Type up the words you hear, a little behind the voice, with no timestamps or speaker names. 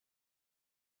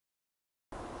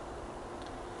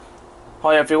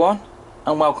Hi everyone,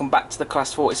 and welcome back to the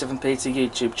Class 47PT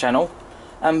YouTube channel.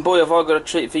 And boy, have I got a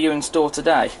treat for you in store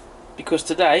today, because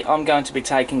today I'm going to be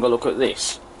taking a look at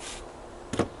this.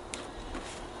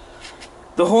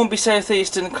 The Hornby South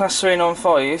Eastern Class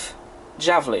 395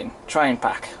 Javelin train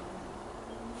pack.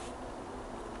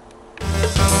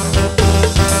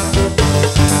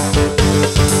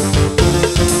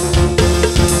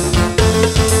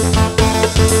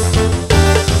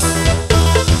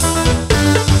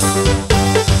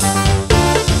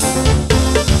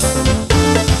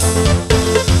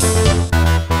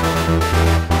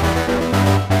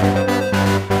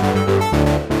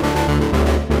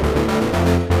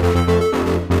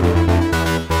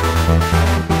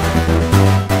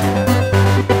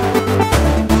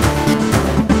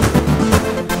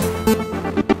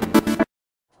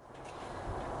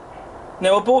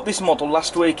 Now, I bought this model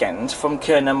last weekend from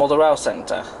Kiernan Rail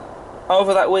Centre.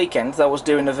 Over that weekend they was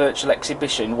doing a virtual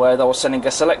exhibition where they was selling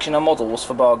a selection of models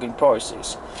for bargain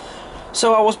prices.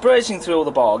 So I was browsing through all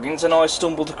the bargains and I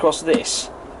stumbled across this,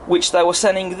 which they were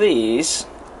selling these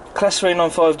Class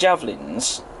 395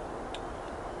 Javelins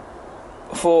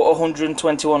for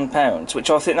 £121,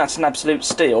 which I think that's an absolute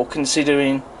steal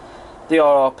considering the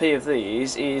RRP of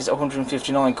these is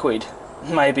 159 quid,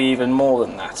 maybe even more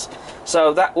than that.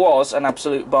 So that was an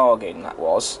absolute bargain, that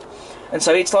was. And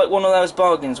so it's like one of those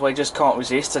bargains where you just can't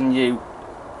resist and you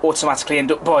automatically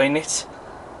end up buying it.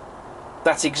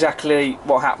 That's exactly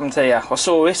what happened here. I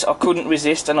saw it, I couldn't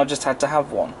resist, and I just had to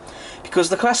have one. Because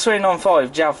the Class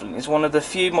 395 Javelin is one of the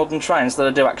few modern trains that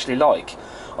I do actually like.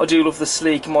 I do love the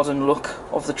sleek modern look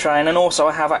of the train, and also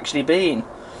I have actually been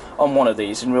on one of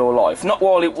these in real life. Not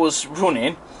while it was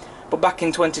running, but back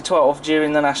in 2012,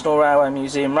 during the National Railway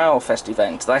Museum Railfest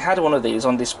event, they had one of these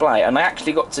on display, and I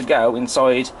actually got to go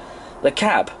inside the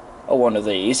cab of one of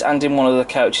these, and in one of the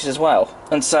coaches as well.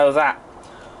 And so that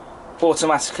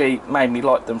automatically made me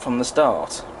like them from the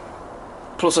start.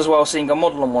 Plus as well, seeing a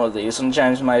model on one of these on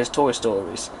James Mayer's Toy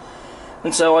Stories.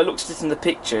 And so I looked at it in the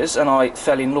pictures, and I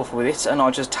fell in love with it, and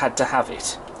I just had to have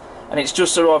it. And it's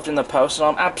just arrived in the post, and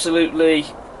I'm absolutely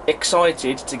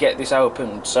excited to get this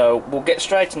opened, so we'll get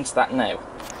straight into that now.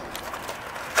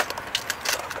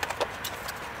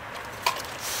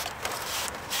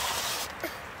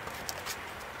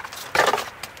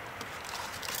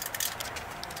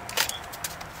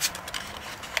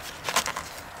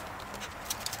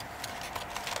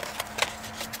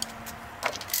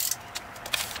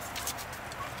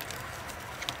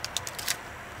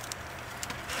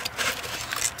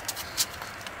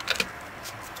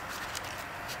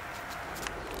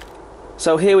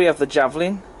 So here we have the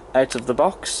Javelin out of the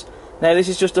box. Now this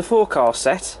is just a 4-car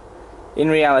set. In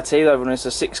reality they run as a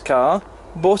 6-car,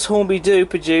 but Hornby do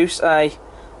produce a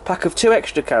pack of 2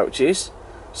 extra coaches,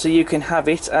 so you can have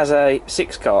it as a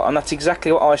 6-car, and that's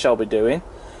exactly what I shall be doing,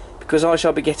 because I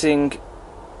shall be getting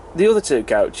the other 2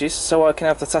 coaches so I can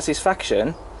have the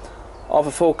satisfaction of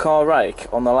a 4-car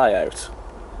rake on the layout.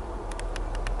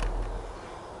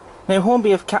 Now Hornby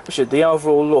have captured the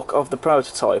overall look of the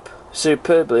prototype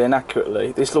superbly and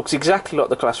accurately. This looks exactly like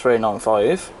the Class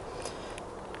 395.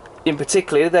 In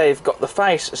particular, they've got the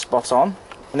face spot on,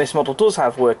 and this model does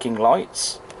have working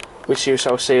lights, which you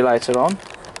shall see later on.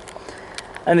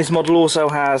 And this model also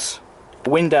has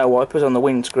window wipers on the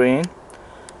windscreen,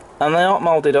 and they aren't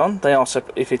moulded on, they are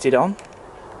separately fitted on.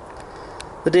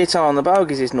 The detail on the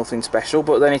bogies is nothing special,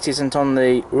 but then it isn't on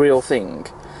the real thing.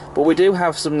 But we do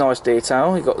have some nice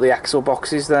detail. We've got the axle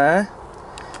boxes there,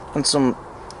 and some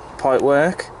pipe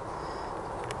work.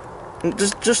 And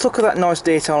just look at that nice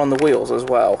detail on the wheels as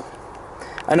well.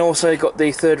 And also you've got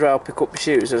the third rail pick-up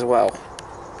shoes as well.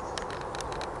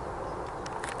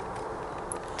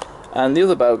 And the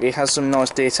other bogie has some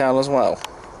nice detail as well.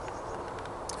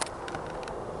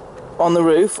 On the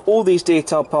roof, all these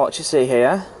detail parts you see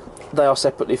here, they are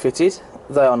separately fitted,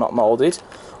 they are not moulded,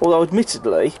 although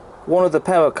admittedly one of the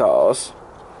power cars,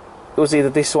 it was either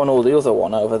this one or the other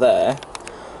one over there,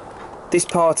 this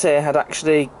part here had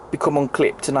actually become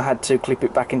unclipped and I had to clip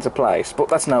it back into place, but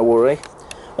that's no worry.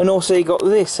 And also you got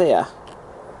this here.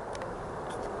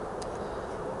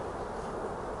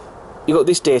 You got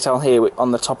this detail here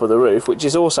on the top of the roof, which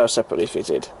is also separately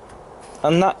fitted.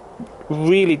 And that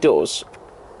really does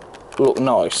look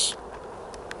nice.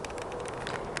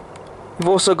 You've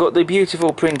also got the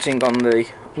beautiful printing on the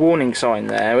warning sign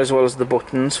there, as well as the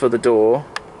buttons for the door.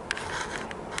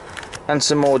 And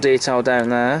some more detail down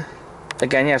there.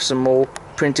 Again, you have some more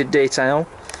printed detail,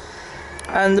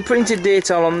 and the printed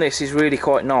detail on this is really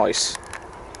quite nice.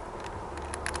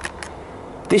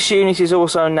 This unit is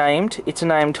also named, it's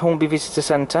named Hornby Visitor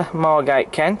Centre,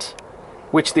 Margate, Kent,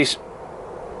 which this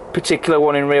particular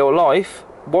one in real life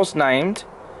was named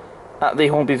at the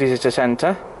Hornby Visitor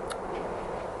Centre,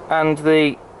 and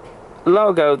the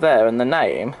logo there and the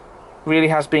name really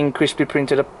has been crisply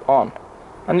printed on,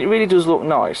 and it really does look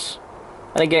nice.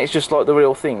 And again, it's just like the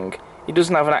real thing. It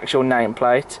doesn't have an actual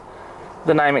nameplate.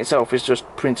 The name itself is just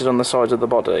printed on the sides of the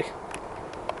body.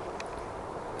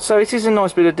 So it is a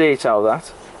nice bit of detail,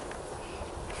 that.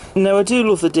 Now, I do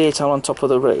love the detail on top of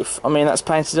the roof. I mean, that's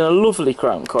painted in a lovely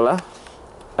chrome colour,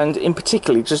 and in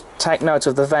particular, just take note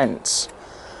of the vents,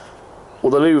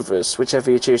 or the louvers,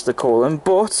 whichever you choose to call them.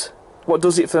 But what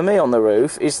does it for me on the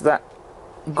roof is that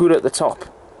good at the top,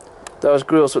 those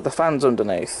grills with the fans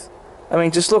underneath. I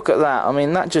mean, just look at that. I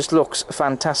mean, that just looks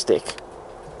fantastic.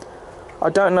 I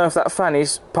don't know if that fan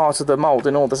is part of the mould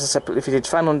and all, there's a separately fitted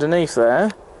fan underneath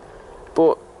there,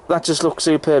 but that just looks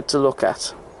superb to look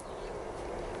at.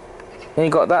 And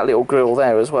you've got that little grill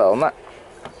there as well, and that,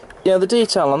 you know, the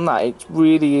detail on that, it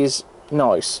really is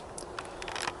nice.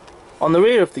 On the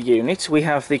rear of the unit we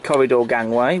have the corridor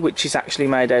gangway, which is actually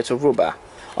made out of rubber.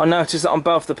 I noticed that on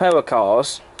both the power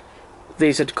cars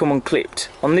these had come unclipped.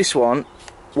 On this one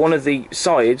of the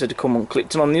sides had come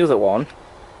unclipped, and on the other one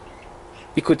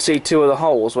you could see two of the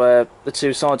holes where the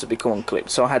two sides had become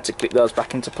unclipped, so I had to clip those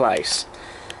back into place.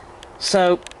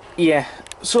 So yeah,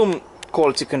 some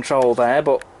quality control there,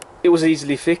 but it was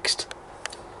easily fixed.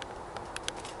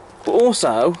 But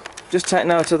also, just take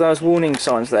note of those warning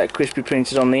signs there, crisply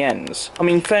printed on the ends. I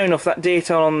mean, fair enough, that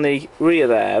detail on the rear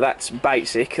there, that's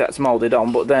basic, that's moulded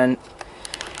on, but then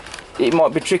it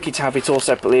might be tricky to have it all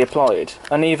separately applied.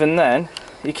 And even then,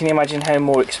 you can imagine how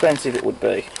more expensive it would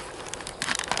be.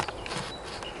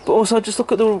 But also, just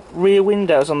look at the rear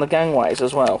windows on the gangways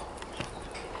as well.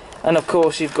 And of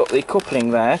course, you've got the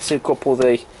coupling there to couple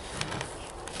the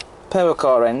power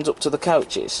car ends up to the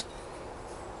coaches.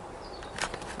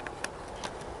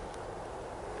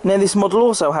 Now, this model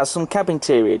also has some cab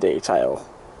interior detail.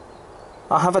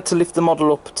 I have had to lift the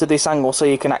model up to this angle so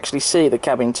you can actually see the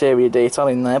cab interior detail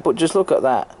in there, but just look at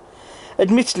that.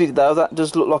 Admittedly though, that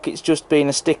does look like it's just been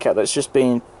a sticker that's just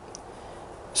been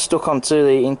stuck onto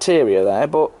the interior there,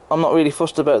 but I'm not really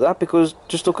fussed about that because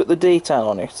just look at the detail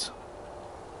on it.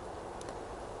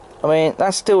 I mean,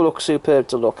 that still looks superb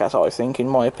to look at, I think, in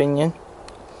my opinion.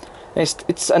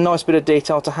 It's a nice bit of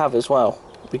detail to have as well,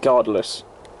 regardless.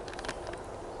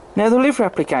 Now, the livery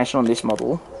application on this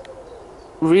model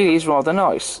really is rather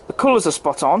nice. The colours are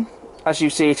spot on, as you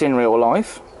see it in real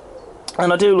life,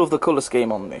 and I do love the colour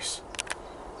scheme on this,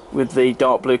 with the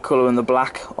dark blue colour and the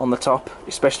black on the top,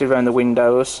 especially around the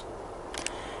windows.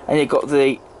 And you've got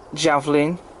the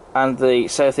Javelin and the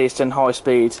Southeastern High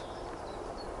Speed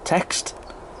text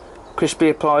crisply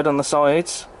applied on the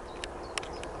sides,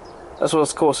 as well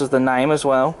as, of course, as the name as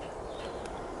well.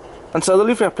 And so the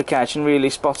livery application really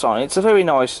spot on. It's a very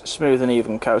nice, smooth and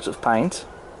even coat of paint.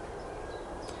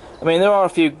 I mean, there are a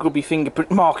few grubby fingerprint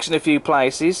marks in a few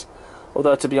places,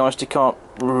 although to be honest you can't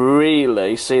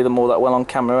really see them all that well on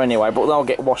camera anyway, but they'll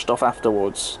get washed off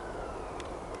afterwards.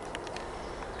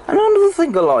 And another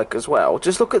thing I like as well,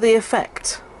 just look at the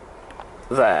effect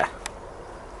there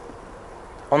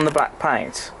on the black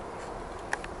paint.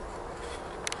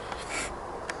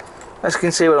 As you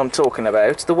can see what I'm talking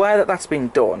about, the way that that's been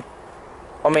done,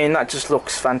 I mean, that just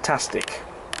looks fantastic.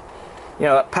 You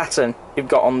know, that pattern you've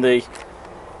got on the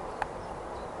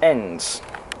ends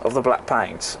of the black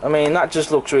paint, I mean, that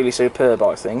just looks really superb,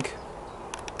 I think.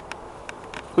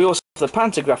 We also have the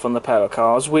pantograph on the power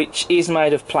cars, which is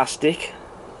made of plastic,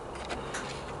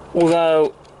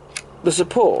 although the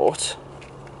support,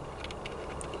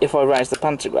 if I raise the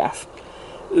pantograph,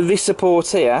 this support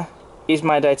here is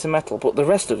made out of metal, but the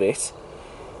rest of it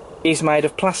is made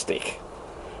of plastic.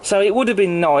 So it would have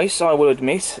been nice, I will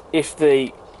admit, if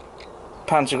the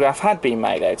pantograph had been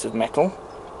made out of metal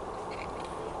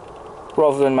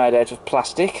rather than made out of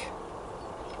plastic,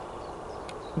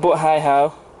 but hey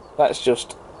ho, that's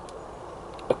just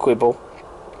a quibble.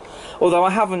 Although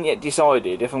I haven't yet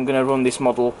decided if I'm going to run this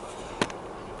model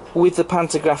with the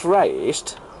pantograph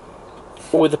raised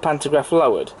or with the pantograph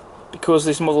lowered, because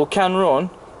this model can run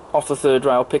off the third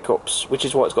rail pickups, which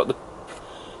is why it's got the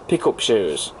pickup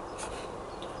shoes,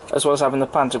 as well as having the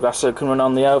pantograph so it can run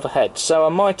on the overhead. So I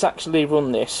might actually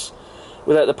run this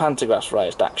without the pantographs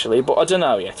raised actually, but I don't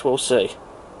know yet, we'll see.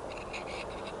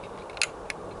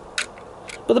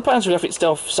 But the pantograph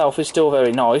itself is still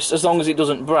very nice, as long as it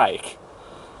doesn't break,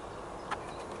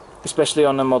 especially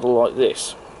on a model like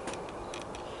this,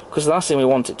 because the last thing we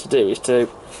want it to do is to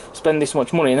spend this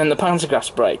much money and then the pantograph's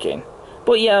breaking.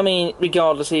 But yeah, I mean,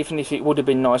 regardless, even if it would have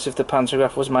been nice if the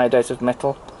pantograph was made out of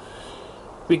metal,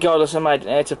 regardless of made it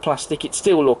out of plastic, it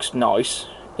still looks nice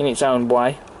in its own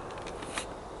way.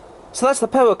 So that's the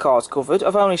power cars covered.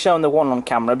 I've only shown the one on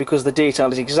camera because the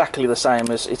detail is exactly the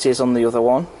same as it is on the other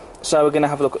one. So we're going to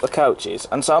have a look at the coaches,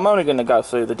 and so I'm only going to go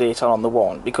through the detail on the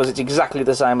one because it's exactly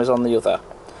the same as on the other.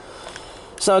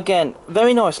 So again,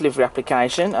 very nice livery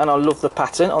application, and I love the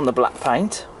pattern on the black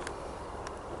paint.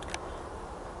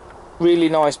 Really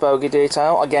nice bogie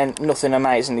detail, again nothing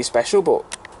amazingly special but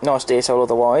nice detail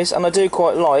otherwise, and I do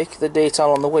quite like the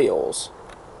detail on the wheels.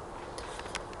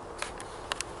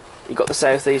 You've got the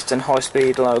Southeastern High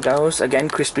Speed logos, again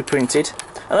crisply printed,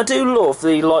 and I do love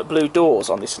the light blue doors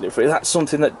on this livery. That's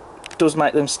something that does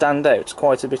make them stand out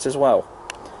quite a bit as well.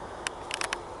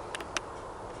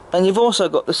 And you've also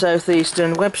got the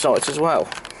Southeastern website as well,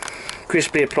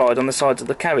 crisply applied on the sides of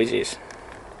the carriages.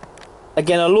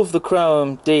 Again, I love the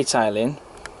chrome detailing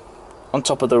on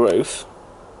top of the roof,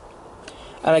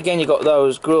 and again you've got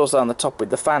those grills on the top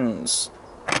with the fans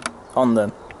on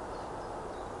them,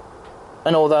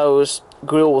 and all those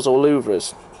grills or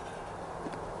louvres,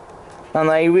 and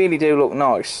they really do look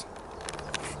nice.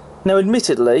 Now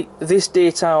admittedly, this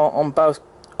detail on both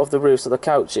of the roofs of the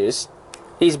coaches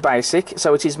is basic,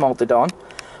 so it is moulded on,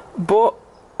 but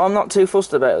I'm not too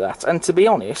fussed about that, and to be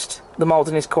honest, the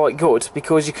moulding is quite good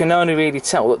because you can only really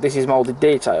tell that this is moulded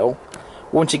detail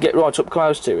once you get right up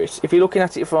close to it. If you're looking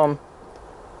at it from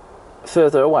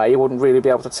further away, you wouldn't really be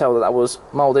able to tell that that was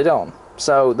moulded on.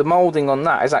 So the moulding on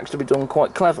that is actually done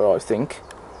quite clever, I think.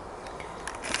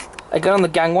 Again, on the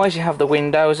gangways you have the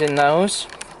windows in those.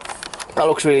 That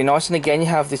looks really nice, and again you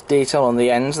have this detail on the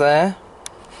ends there.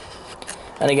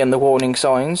 And again the warning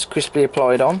signs crisply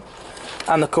applied on.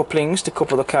 And the couplings to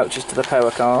couple the coaches to the power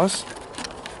cars.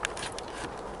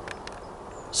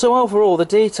 So overall the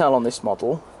detail on this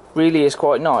model really is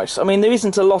quite nice. I mean, there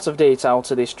isn't a lot of detail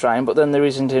to this train, but then there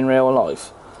isn't in real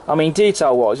life. I mean,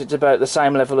 detail wise it's about the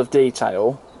same level of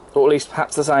detail, or at least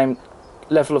perhaps the same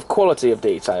level of quality of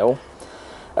detail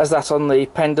as that on the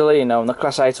Pendolino and the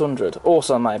Class 800,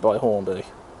 also made by Hornby.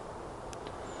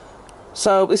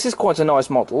 So this is quite a nice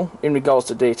model in regards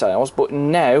to details, but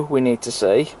now we need to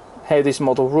see how this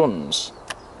model runs.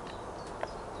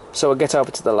 So we'll get over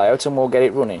to the layout and we'll get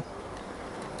it running.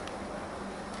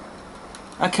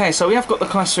 Okay, so we have got the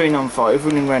Class 395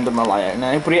 running around on the layout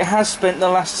now, but it has spent the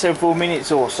last several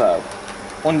minutes or so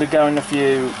undergoing a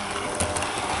few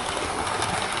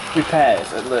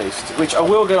repairs at least, which I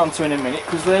will get onto in a minute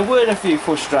because there were a few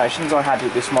frustrations I had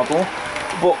with this model,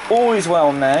 but all is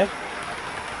well now.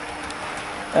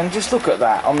 And just look at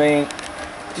that, I mean,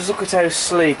 just look at how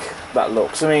sleek that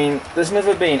looks. I mean, there's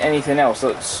never been anything else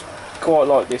that's quite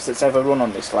like this that's ever run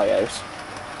on this layout.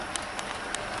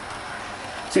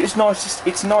 So it's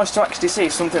nice to actually see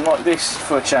something like this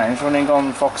for a change running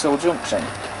on Vauxhall Junction.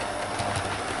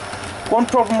 One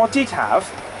problem I did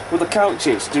have with the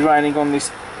coaches derailing on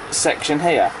this section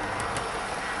here.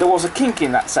 There was a kink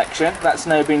in that section that's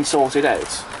now been sorted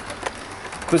out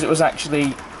because it was actually,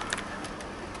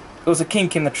 there was a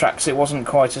kink in the track so it wasn't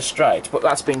quite as straight, but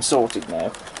that's been sorted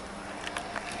now.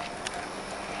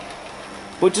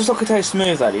 But just look at how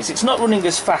smooth that is. It's not running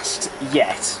as fast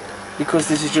yet because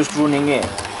this is just running in, so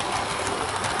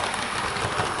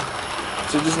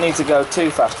it doesn't need to go too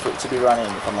fast for it to be running,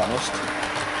 if I'm honest.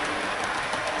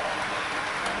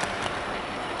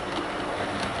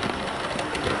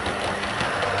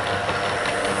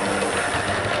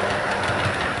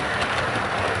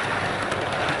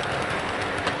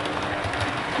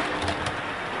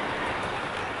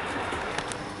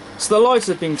 So the lights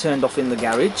have been turned off in the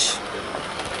garage,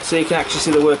 so you can actually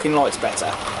see the working lights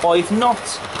better. I've not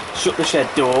shut the shed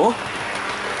door,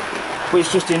 but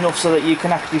it's just enough so that you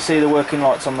can actually see the working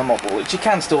lights on the model, which you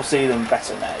can still see them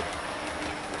better now.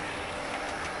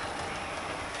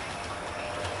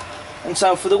 And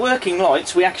so for the working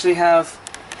lights we actually have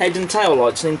head and tail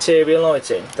lights and interior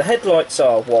lighting. The headlights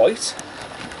are white,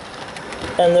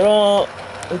 and there are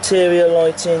interior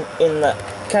lighting in that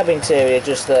cab interior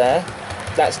just there.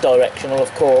 That's directional,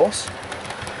 of course,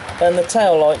 and the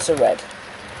tail lights are red.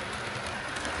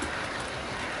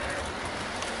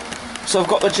 So I've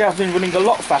got the Javelin running a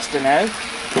lot faster now.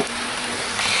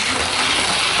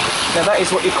 Now that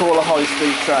is what you call a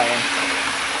high-speed train.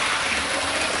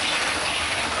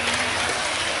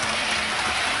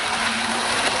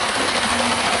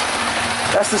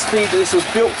 That's the speed that this was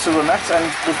built to run at and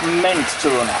was meant to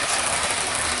run at.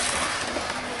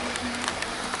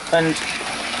 And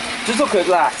just look at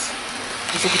that.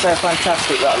 Just look at how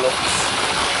fantastic that looks.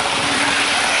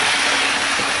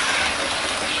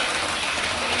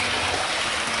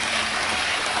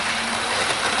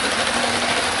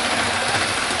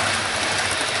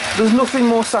 There's nothing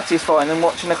more satisfying than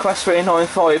watching a Class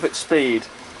 395 at speed.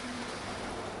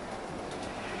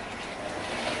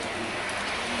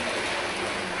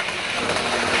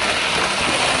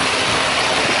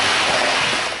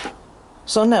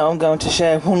 So now I'm going to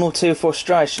share one or two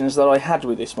frustrations that I had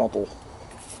with this model.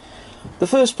 The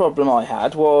first problem I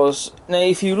had was, now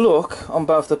if you look on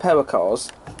both the power cars,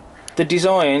 the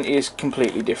design is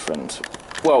completely different.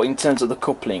 Well, in terms of the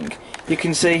coupling. You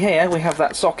can see here we have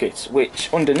that socket,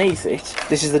 which underneath it,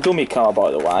 this is the dummy car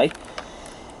by the way,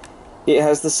 it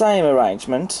has the same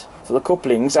arrangement for the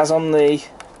couplings as on the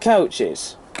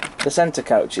coaches, the centre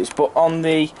coaches, but on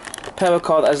the power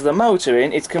car that has the motor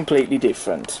in, it's completely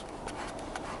different,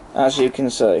 as you can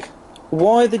see.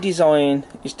 Why the design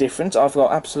is different, I've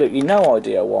got absolutely no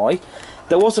idea why.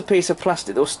 There was a piece of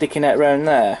plastic that was sticking out around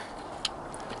there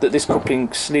that this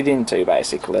coupling slid into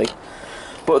basically,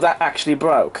 but that actually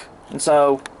broke, and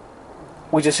so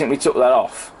we just simply took that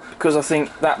off because I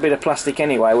think that bit of plastic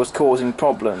anyway was causing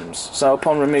problems. So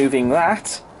upon removing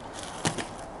that,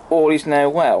 all is now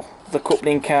well. The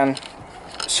coupling can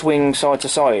swing side to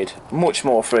side much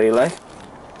more freely.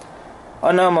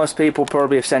 I know most people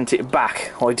probably have sent it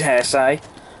back, I dare say,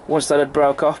 once that had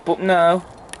broke off, but no.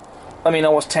 I mean, I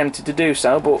was tempted to do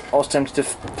so, but I was tempted to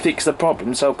fix the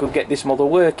problem so I could get this model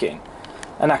working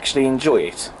and actually enjoy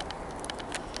it.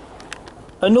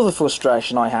 Another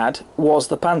frustration I had was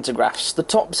the pantographs. The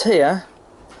tops here,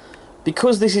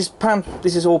 because this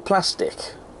is all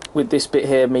plastic, with this bit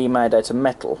here made out of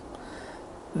metal,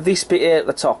 this bit here at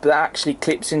the top, that actually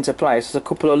clips into place. There's a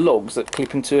couple of lugs that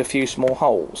clip into a few small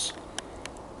holes,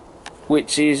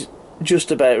 which is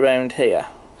just about round here.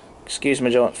 Excuse my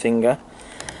giant finger.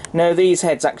 Now these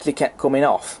heads actually kept coming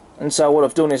off, and so what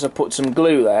I've done is I've put some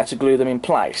glue there to glue them in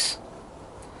place.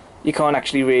 You can't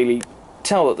actually really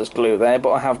tell that there's glue there,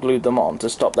 but I have glued them on to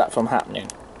stop that from happening.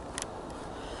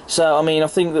 So I mean, I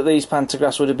think that these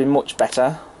pantographs would have been much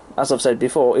better, as I've said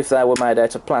before, if they were made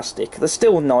out of plastic. They're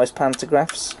still nice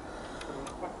pantographs,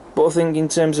 but I think in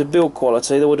terms of build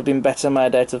quality they would have been better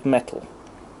made out of metal.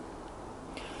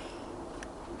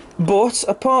 But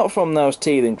apart from those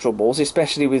teething troubles,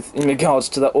 especially in regards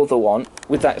to that other one,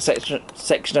 with that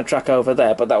section of track over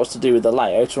there, but that was to do with the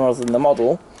layout rather than the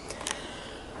model,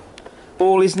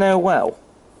 all is now well.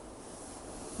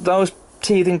 Those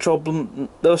teething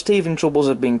troubles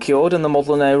have been cured and the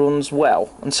model now runs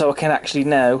well, and so I can actually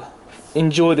now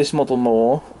enjoy this model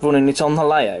more running it on the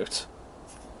layout.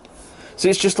 So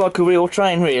it's just like a real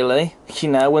train really, you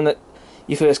know, when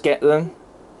you first get them.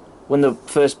 When they're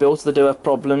first built, they do have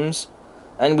problems,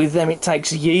 and with them it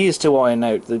takes years to iron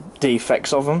out the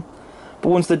defects of them. But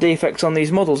once the defects on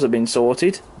these models have been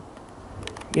sorted,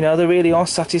 you know, they really are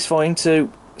satisfying to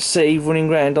see running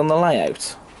around on the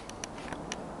layout.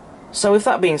 So with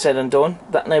that being said and done,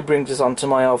 that now brings us on to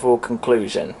my overall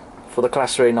conclusion for the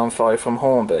Class 395 from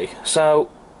Hornby. So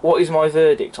what is my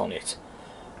verdict on it?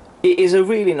 It is a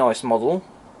really nice model.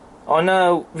 I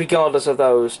know, regardless of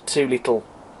those two little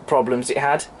problems it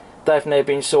had, they've now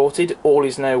been sorted, all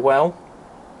is now well,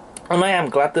 and I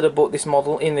am glad that I bought this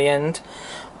model in the end.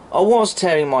 I was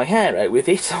tearing my hair out with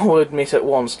it, I will admit, at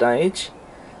one stage,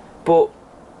 but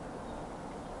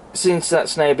since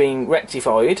that's now being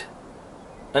rectified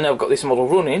and I've got this model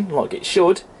running like it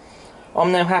should,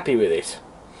 I'm now happy with it.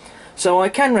 So I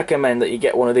can recommend that you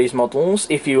get one of these models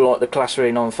if you like the Class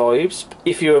 395s,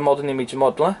 if you're a modern image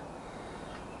modeller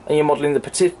and you're modelling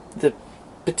the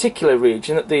particular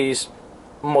region that these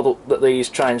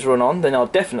trains run on, then I'll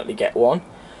definitely get one.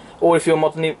 Or if you're a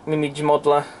modern image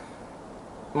modeller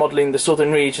modelling the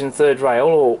southern region third rail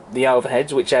or the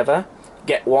overheads, whichever,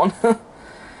 get one.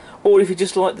 Or if you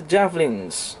just like the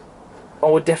Javelins, I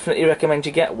would definitely recommend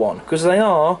you get one, because they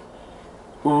are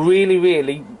really,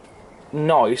 really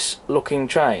nice looking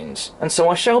trains. And so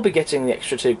I shall be getting the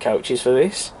extra 2 coaches for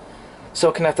this, so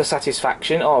I can have the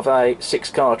satisfaction of a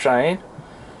 6-car train.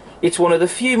 It's one of the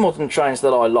few modern trains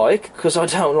that I like, because I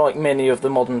don't like many of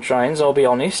the modern trains, I'll be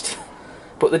honest.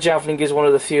 But the Javelin is one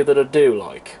of the few that I do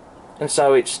like. And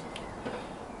so it's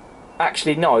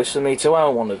actually nice for me to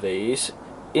own one of these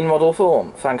in model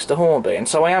form, thanks to Hornby. And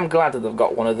so I am glad that I've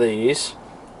got one of these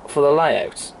for the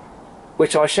layout,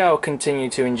 which I shall continue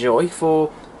to enjoy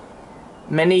for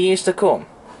many years to come.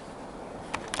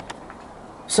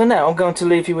 So now I'm going to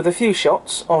leave you with a few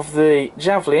shots of the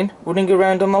Javelin running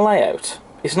around on the layout.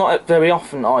 It's not very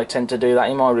often I tend to do that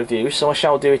in my reviews, so I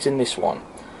shall do it in this one.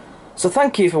 So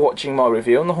thank you for watching my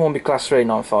review on the Hornby Class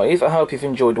 395. I hope you've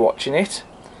enjoyed watching it.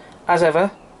 As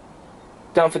ever,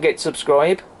 don't forget to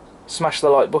subscribe, smash the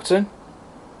like button,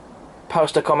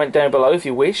 post a comment down below if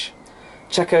you wish,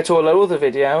 check out all our other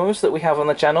videos that we have on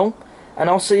the channel, and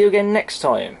I'll see you again next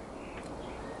time.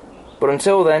 But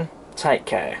until then, take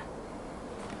care.